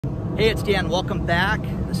Hey, it's Dan. Welcome back.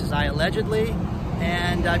 This is iAllegedly,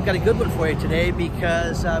 and I've got a good one for you today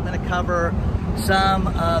because I'm going to cover some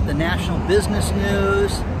of the national business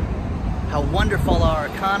news, how wonderful our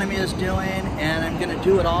economy is doing, and I'm going to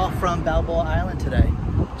do it all from Balboa Island today.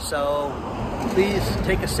 So please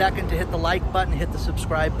take a second to hit the like button, hit the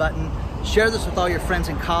subscribe button, share this with all your friends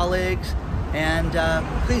and colleagues, and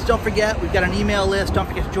please don't forget, we've got an email list. Don't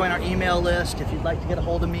forget to join our email list if you'd like to get a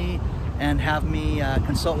hold of me and have me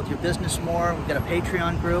consult with your business more. We've got a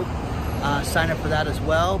Patreon group. Sign up for that as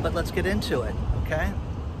well, but let's get into it, okay?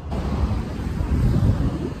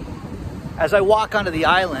 As I walk onto the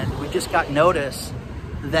island, we just got notice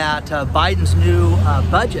that Biden's new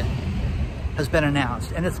budget has been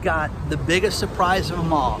announced, and it's got the biggest surprise of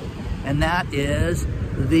them all, and that is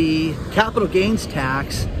the capital gains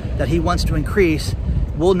tax that he wants to increase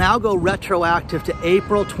will now go retroactive to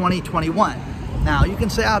April 2021. Now, you can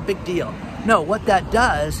say, big deal. No, what that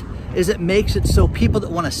does is it makes it so people that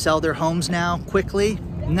want to sell their homes now quickly,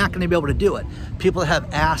 not going to be able to do it. People that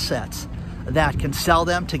have assets that can sell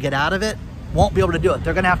them to get out of it won't be able to do it.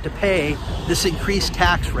 They're going to have to pay this increased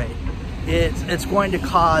tax rate. It's going to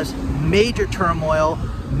cause major turmoil,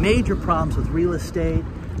 major problems with real estate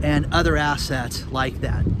and other assets like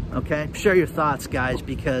that, okay? Share your thoughts, guys,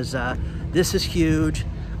 because this is huge,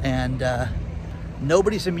 and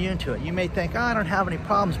nobody's immune to it. You may think, I don't have any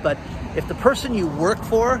problems, but if the person you work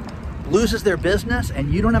for loses their business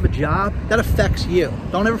and you don't have a job, that affects you.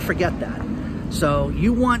 Don't ever forget that. So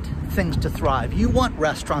you want things to thrive. You want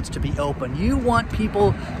restaurants to be open. You want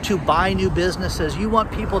people to buy new businesses. You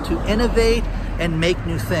want people to innovate and make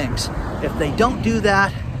new things. If they don't do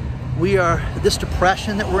that, this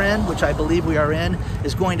depression that we're in, which I believe we are in,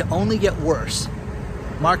 is going to only get worse.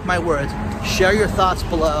 Mark my words. Share your thoughts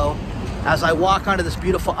below as I walk onto this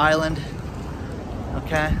beautiful island.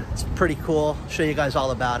 Okay, it's pretty cool. I'll show you guys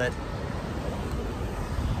all about it.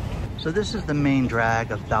 So this is the main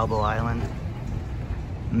drag of Balboa Island.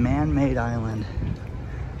 Man-made island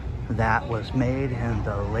that was made in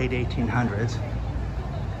the late 1800s.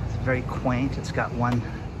 It's very quaint. It's got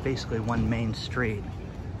basically one main street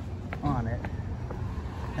on it,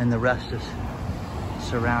 and the rest is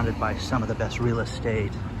surrounded by some of the best real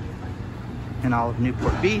estate in all of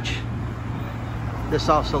Newport Beach. This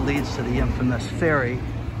also leads to the infamous ferry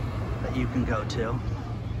that you can go to,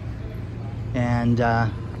 and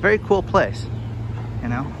very cool place, you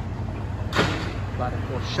know. A lot of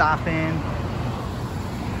cool shopping,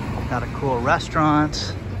 a lot of cool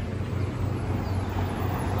restaurants.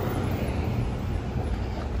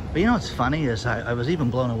 But you know what's funny is I was even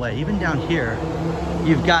blown away. Even down here,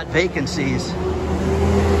 you've got vacancies,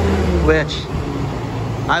 which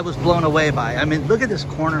I was blown away by. I mean, look at this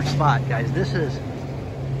corner spot, guys. This is,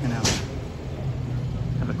 you know,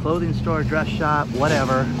 have a clothing store, dress shop,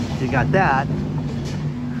 whatever. You got that.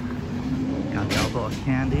 Got Balboa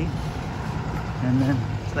candy. And then,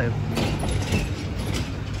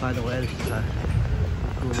 by the way, this is a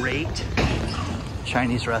great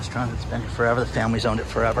Chinese restaurant. It's been here forever. The family's owned it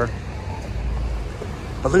forever.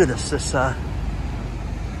 But look at this. Got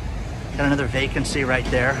another vacancy right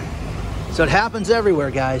there. So it happens everywhere,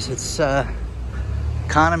 guys. It's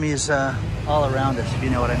economy's all around us, if you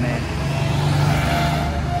know what I mean.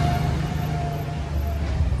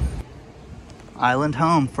 Island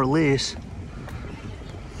home for lease.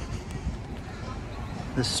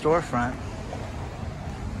 This storefront.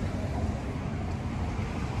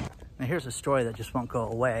 Now here's a story that just won't go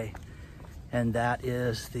away, and that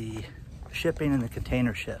is the shipping and the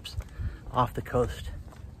container ships off the coast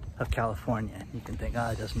of California. You can think,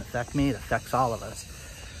 it doesn't affect me. It affects all of us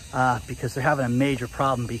because they're having a major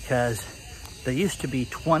problem, because there used to be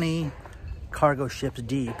 20 cargo ships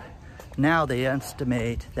deep. Now they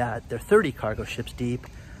estimate that they're 30 cargo ships deep,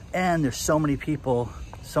 and there's so many people,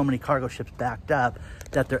 so many cargo ships backed up,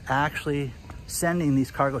 that they're actually sending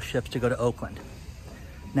these cargo ships to go to Oakland.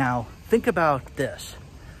 Now, think about this.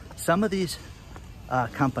 Some of these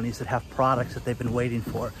companies that have products that they've been waiting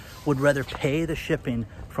for would rather pay the shipping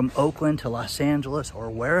from Oakland to Los Angeles or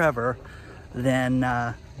wherever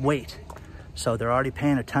than wait. So they're already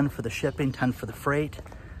paying a ton for the shipping, ton for the freight,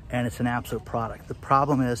 and it's an absolute product. The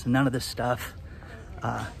problem is none of this stuff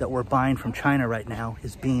that we're buying from China right now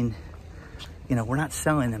is being, you know, we're not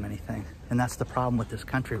selling them anything. And that's the problem with this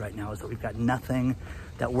country right now, is that we've got nothing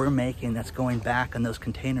that we're making that's going back on those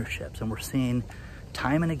container ships. And we're seeing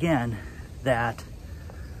time and again that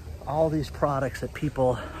all these products that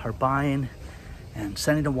people are buying and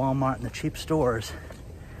sending to Walmart and the cheap stores,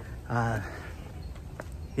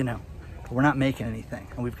 you know, we're not making anything,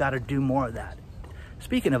 and we've got to do more of that.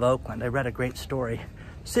 Speaking of Oakland, I read a great story.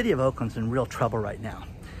 City of Oakland's in real trouble right now.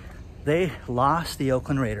 They lost the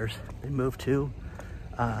Oakland Raiders. They moved to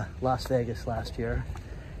Las Vegas last year.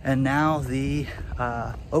 And now the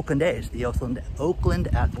Oakland A's, the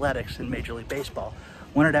Oakland Athletics in Major League Baseball,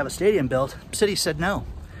 wanted to have a stadium built. The city said no.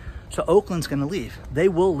 So Oakland's gonna leave. They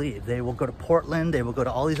will leave. They will go to Portland. They will go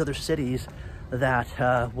to all these other cities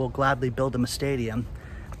that will gladly build them a stadium.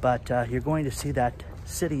 But you're going to see that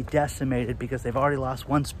city decimated because they've already lost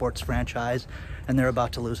one sports franchise and they're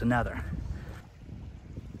about to lose another.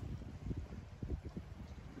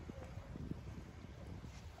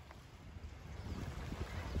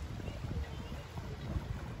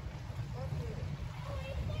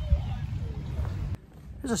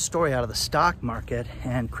 There's a story out of the stock market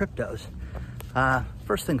and cryptos.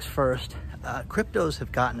 First things first, cryptos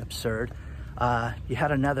have gotten absurd. You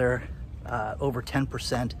had another over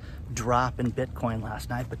 10% drop in Bitcoin last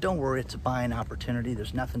night, but don't worry, it's a buying opportunity.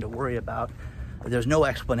 There's nothing to worry about. There's no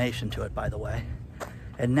explanation to it, by the way.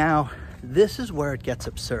 And now this is where it gets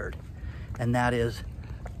absurd. And that is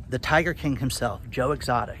the Tiger King himself, Joe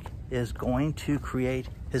Exotic, is going to create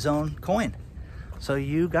his own coin. So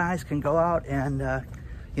you guys can go out and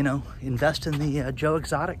you know, invest in the Joe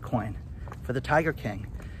Exotic coin for the Tiger King.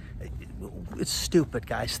 It's stupid,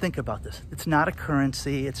 guys. Think about this. It's not a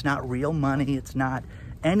currency. It's not real money. It's not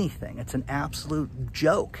anything. It's an absolute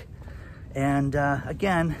joke. And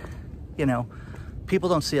again, you know, people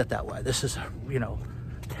don't see it that way. This is, you know,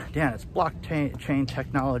 Dan, it's blockchain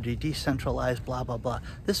technology, decentralized, blah, blah, blah.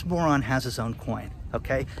 This moron has his own coin,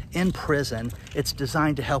 okay? In prison, it's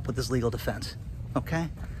designed to help with his legal defense, okay?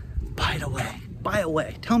 Buy it away. Buy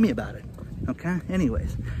away. Tell me about it. Okay.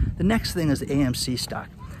 Anyways, the next thing is AMC stock.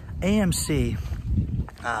 AMC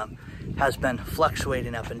has been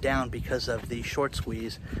fluctuating up and down because of the short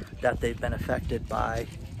squeeze that they've been affected by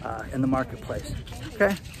in the marketplace.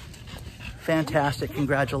 Okay. Fantastic.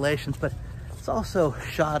 Congratulations. But it's also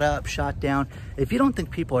shot up, shot down. If you don't think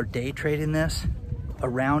people are day trading this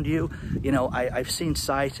around you, you know, I've seen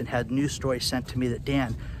sites and had news stories sent to me that,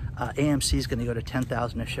 Dan, AMC is going to go to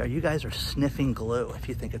 10,000 a share. You guys are sniffing glue if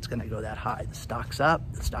you think it's going to go that high. The stock's up,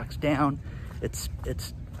 the stock's down. It's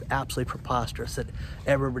absolutely preposterous that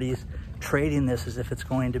everybody's trading this as if it's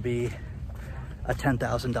going to be a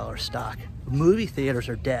 $10,000 stock. Movie theaters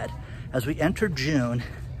are dead. As we enter June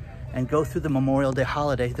and go through the Memorial Day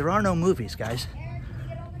holiday, there are no movies, guys.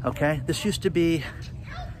 Okay? This used to be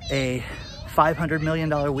a $500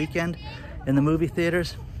 million weekend in the movie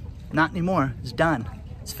theaters. Not anymore. It's done.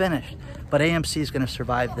 It's finished. But AMC is going to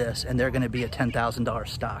survive this, and they're going to be a $10,000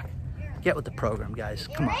 stock. Get with the program, guys.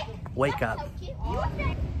 Come on. Wake up.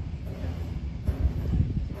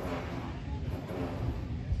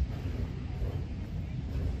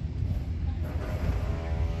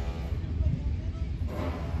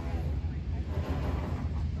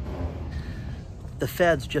 The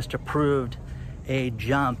feds just approved a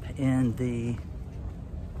jump in the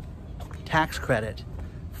tax credit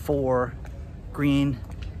for green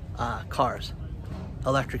cars,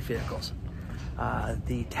 electric vehicles.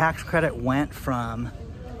 The tax credit went from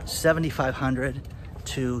 $7,500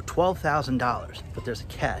 to $12,000, but there's a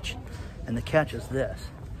catch, and the catch is this.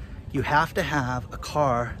 You have to have a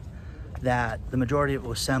car that the majority of it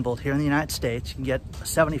was assembled here in the United States. You can get a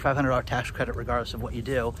 $7,500 tax credit regardless of what you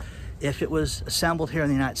do. If it was assembled here in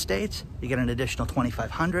the United States, you get an additional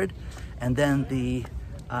 $2,500, and then the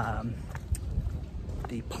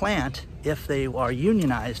plant, if they are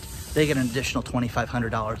unionized, they get an additional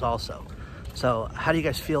 $2,500 also. So how do you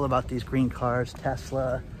guys feel about these green cars,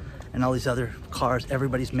 Tesla, and all these other cars?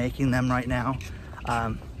 Everybody's making them right now.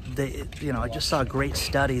 You know, I just saw a great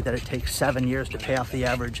study that it takes 7 years to pay off the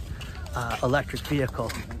average electric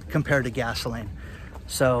vehicle compared to gasoline.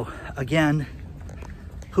 So again,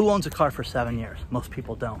 who owns a car for 7 years? Most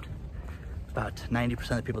people don't. About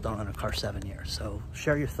 90% of people don't own a car 7 years. So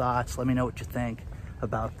share your thoughts. Let me know what you think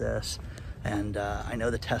about this. And I know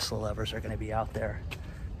the Tesla lovers are going to be out there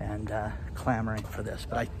and clamoring for this,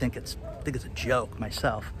 but I think it's a joke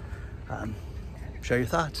myself. Share your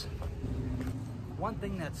thoughts. One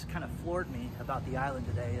thing that's kind of floored me about the island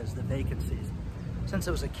today is the vacancies. Since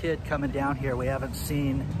I was a kid coming down here, we haven't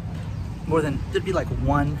seen more than, there'd be like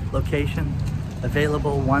one location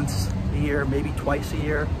available once a year, maybe twice a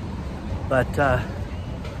year. But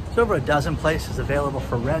there's over a dozen places available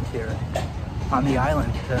for rent here on the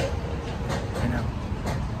island to, you know.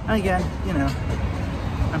 And again, you know,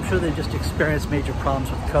 I'm sure they just experienced major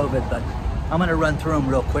problems with COVID, but I'm gonna run through them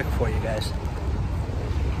real quick for you guys.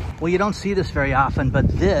 Well, you don't see this very often, but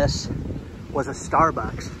this was a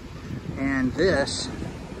Starbucks. And this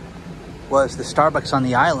was the Starbucks on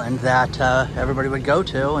the island that everybody would go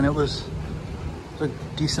to, and it was a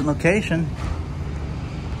decent location.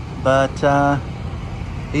 But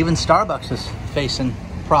even Starbucks is facing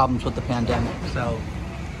problems with the pandemic. So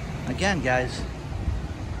again, guys,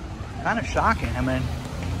 kind of shocking. I mean,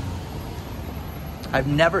 I've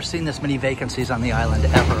never seen this many vacancies on the island,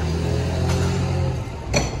 ever.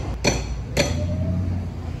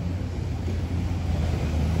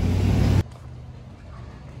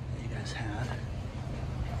 You guys had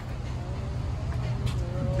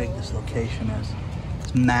how big this location is.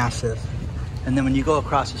 It's massive. And then when you go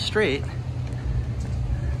across the street,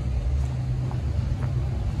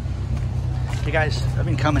 hey guys, I've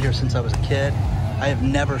been coming here since I was a kid. I have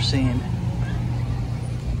never seen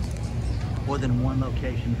more than one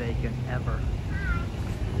location vacant ever.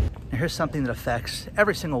 Now here's something that affects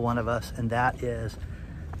every single one of us, and that is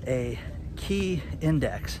a key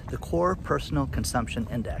index, the Core Personal Consumption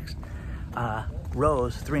Index,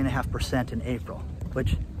 rose 3.5% in April,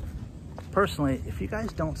 which personally, if you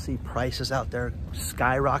guys don't see prices out there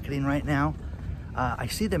skyrocketing right now, I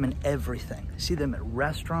see them in everything. I see them at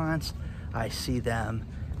restaurants, I see them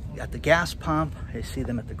at the gas pump, I see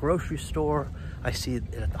them at the grocery store, I see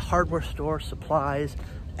it at the hardware store, supplies,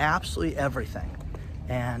 absolutely everything.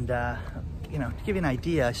 And you know, to give you an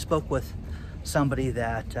idea, I spoke with somebody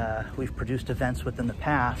that we've produced events with in the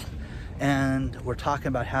past, and we're talking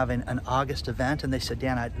about having an August event, and they said,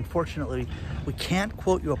 Dan, unfortunately, we can't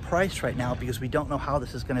quote you a price right now because we don't know how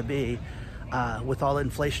this is gonna be with all the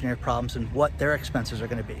inflationary problems and what their expenses are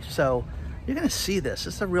gonna be. So you're gonna see this.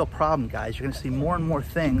 This is a real problem, guys. You're gonna see more and more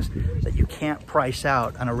things that you can't price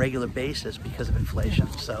out on a regular basis because of inflation.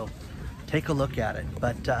 So take a look at it.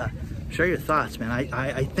 But share your thoughts, man.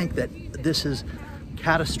 I think that this is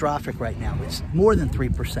catastrophic right now. It's more than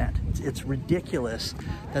 3%. It's ridiculous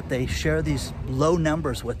that they share these low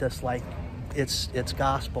numbers with us like it's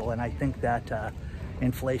gospel. And I think that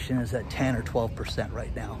inflation is at 10 or 12%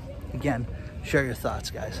 right now. Again, share your thoughts,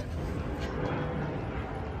 guys.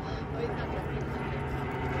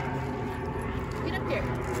 Get up here.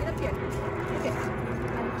 Get up here. Okay.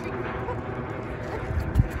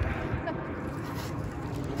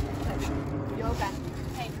 Yoga.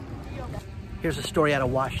 Hey, yoga. Here's a story out of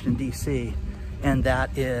Washington, D.C., and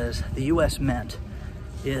that is the U.S. Mint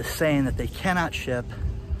is saying that they cannot ship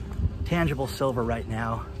tangible silver right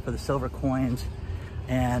now for the silver coins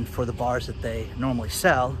and for the bars that they normally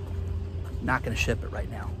sell. Not going to ship it right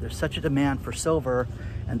now. There's such a demand for silver,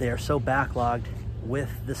 and they are so backlogged with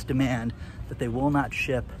this demand that they will not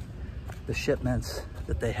ship the shipments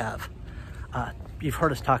that they have. You've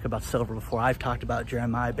heard us talk about silver before. I've talked about it.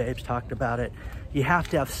 Jeremiah Babes talked about it. You have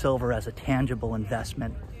to have silver as a tangible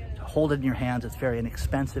investment. To hold it in your hands, it's very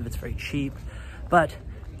inexpensive, it's very cheap. But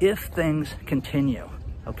if things continue,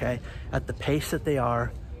 okay, at the pace that they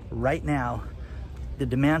are right now, the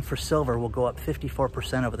demand for silver will go up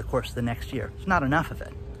 54% over the course of the next year. It's not enough of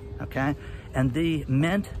it, okay? And the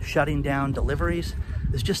Mint shutting down deliveries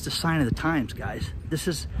is just a sign of the times, guys. This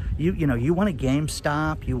is, you know, you want a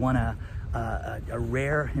GameStop, you want a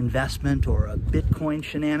rare investment or a Bitcoin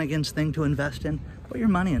shenanigans thing to invest in, put your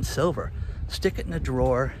money in silver. Stick it in a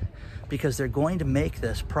drawer, because they're going to make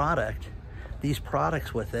this product, these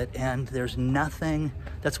products with it, and there's nothing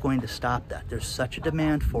that's going to stop that. There's such a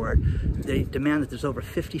demand for it. They demand that there's over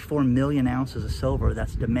 54 million ounces of silver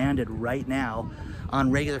that's demanded right now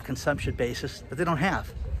on regular consumption basis that they don't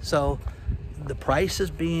have. So the price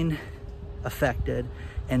is being affected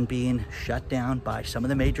and being shut down by some of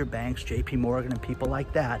the major banks, JP Morgan and people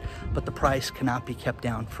like that, but the price cannot be kept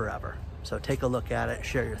down forever. So take a look at it,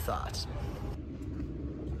 share your thoughts.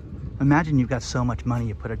 Imagine you've got so much money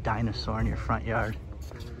you put a dinosaur in your front yard.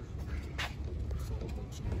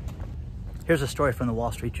 Here's a story from the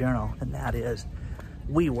Wall Street Journal, and that is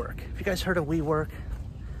WeWork. Have you guys heard of WeWork?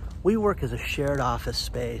 WeWork is a shared office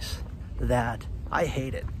space that I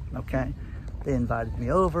hated, okay? They invited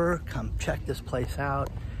me over, come check this place out.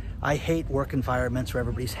 I hate work environments where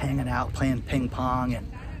everybody's hanging out, playing ping pong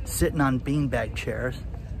and sitting on beanbag chairs.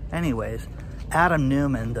 Anyways, Adam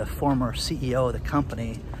Newman, the former CEO of the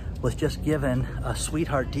company, was just given a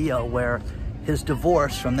sweetheart deal where his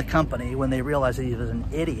divorce from the company, when they realized that he was an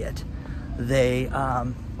idiot, they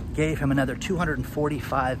gave him another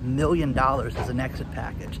 $245 million as an exit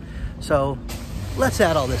package. So let's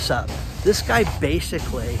add all this up. This guy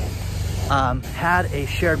basically had a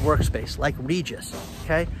shared workspace like Regis,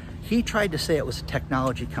 okay? He tried to say it was a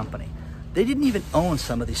technology company. They didn't even own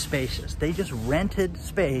some of these spaces. They just rented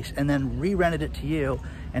space and then re-rented it to you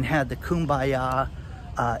and had the kumbaya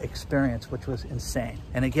experience, which was insane.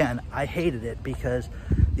 And again, I hated it because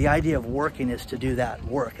the idea of working is to do that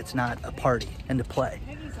work. It's not a party and to play.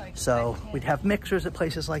 So we'd have mixers at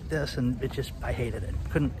places like this, and it just, I hated it.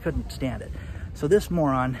 Couldn't stand it. So this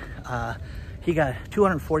moron, he got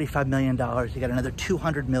 $245 million. He got another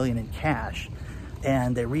 $200 million in cash,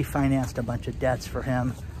 and they refinanced a bunch of debts for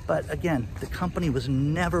him. But again, the company was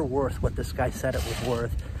never worth what this guy said it was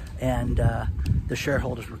worth, and the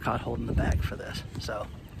shareholders were caught holding the bag for this. So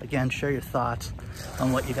again, share your thoughts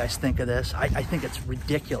on what you guys think of this. I think it's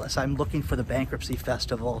ridiculous. I'm looking for the bankruptcy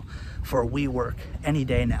festival for WeWork any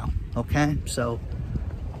day now, okay? So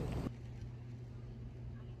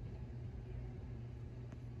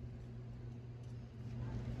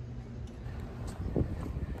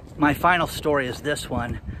my final story is this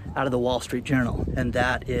one out of the Wall Street Journal, and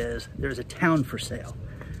that is there's a town for sale.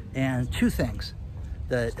 And two things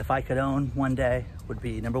that if I could own one day would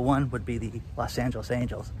be, number one would be the Los Angeles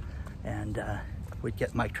Angels, and we'd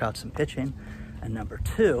get Mike Trout some pitching. And number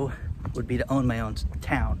two would be to own my own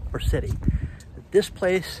town or city. This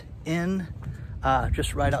place in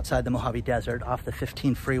just right outside the Mojave Desert off the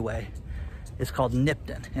 15 freeway is called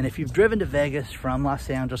Nipton. And if you've driven to Vegas from Los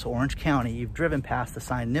Angeles, Orange County, you've driven past the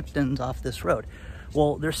sign Nipton's off this road.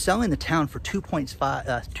 Well, they're selling the town for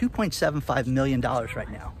 $2.75 million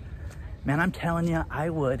right now. Man, I'm telling you,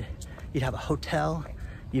 you'd have a hotel,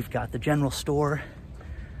 you've got the general store.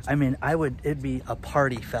 I mean, it'd be a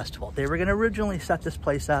party festival. They were gonna originally set this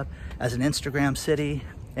place up as an Instagram city,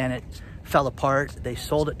 and it fell apart. They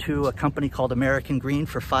sold it to a company called American Green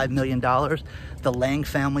for $5 million. The Lang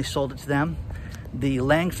family sold it to them. The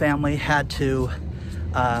Lang family had to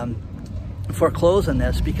foreclose on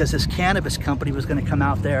this because this cannabis company was going to come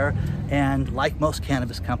out there, and like most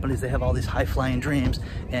cannabis companies, they have all these high-flying dreams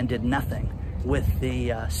and did nothing with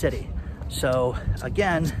the city. So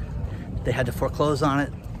again, they had to foreclose on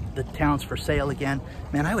it. The town's for sale again.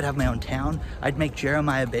 Man, I would have my own town. I'd make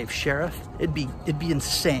Jeremiah Babe sheriff. It'd be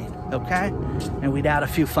insane, okay? And we'd add a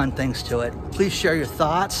few fun things to it. Please share your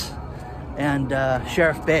thoughts. And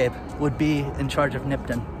Sheriff Babe would be in charge of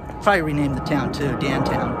Nipton. Probably rename the town too,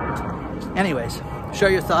 Dantown. Anyways, share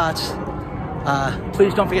your thoughts.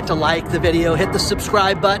 Please don't forget to like the video, hit the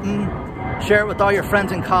subscribe button, share it with all your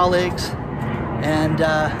friends and colleagues, and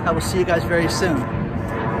I will see you guys very soon.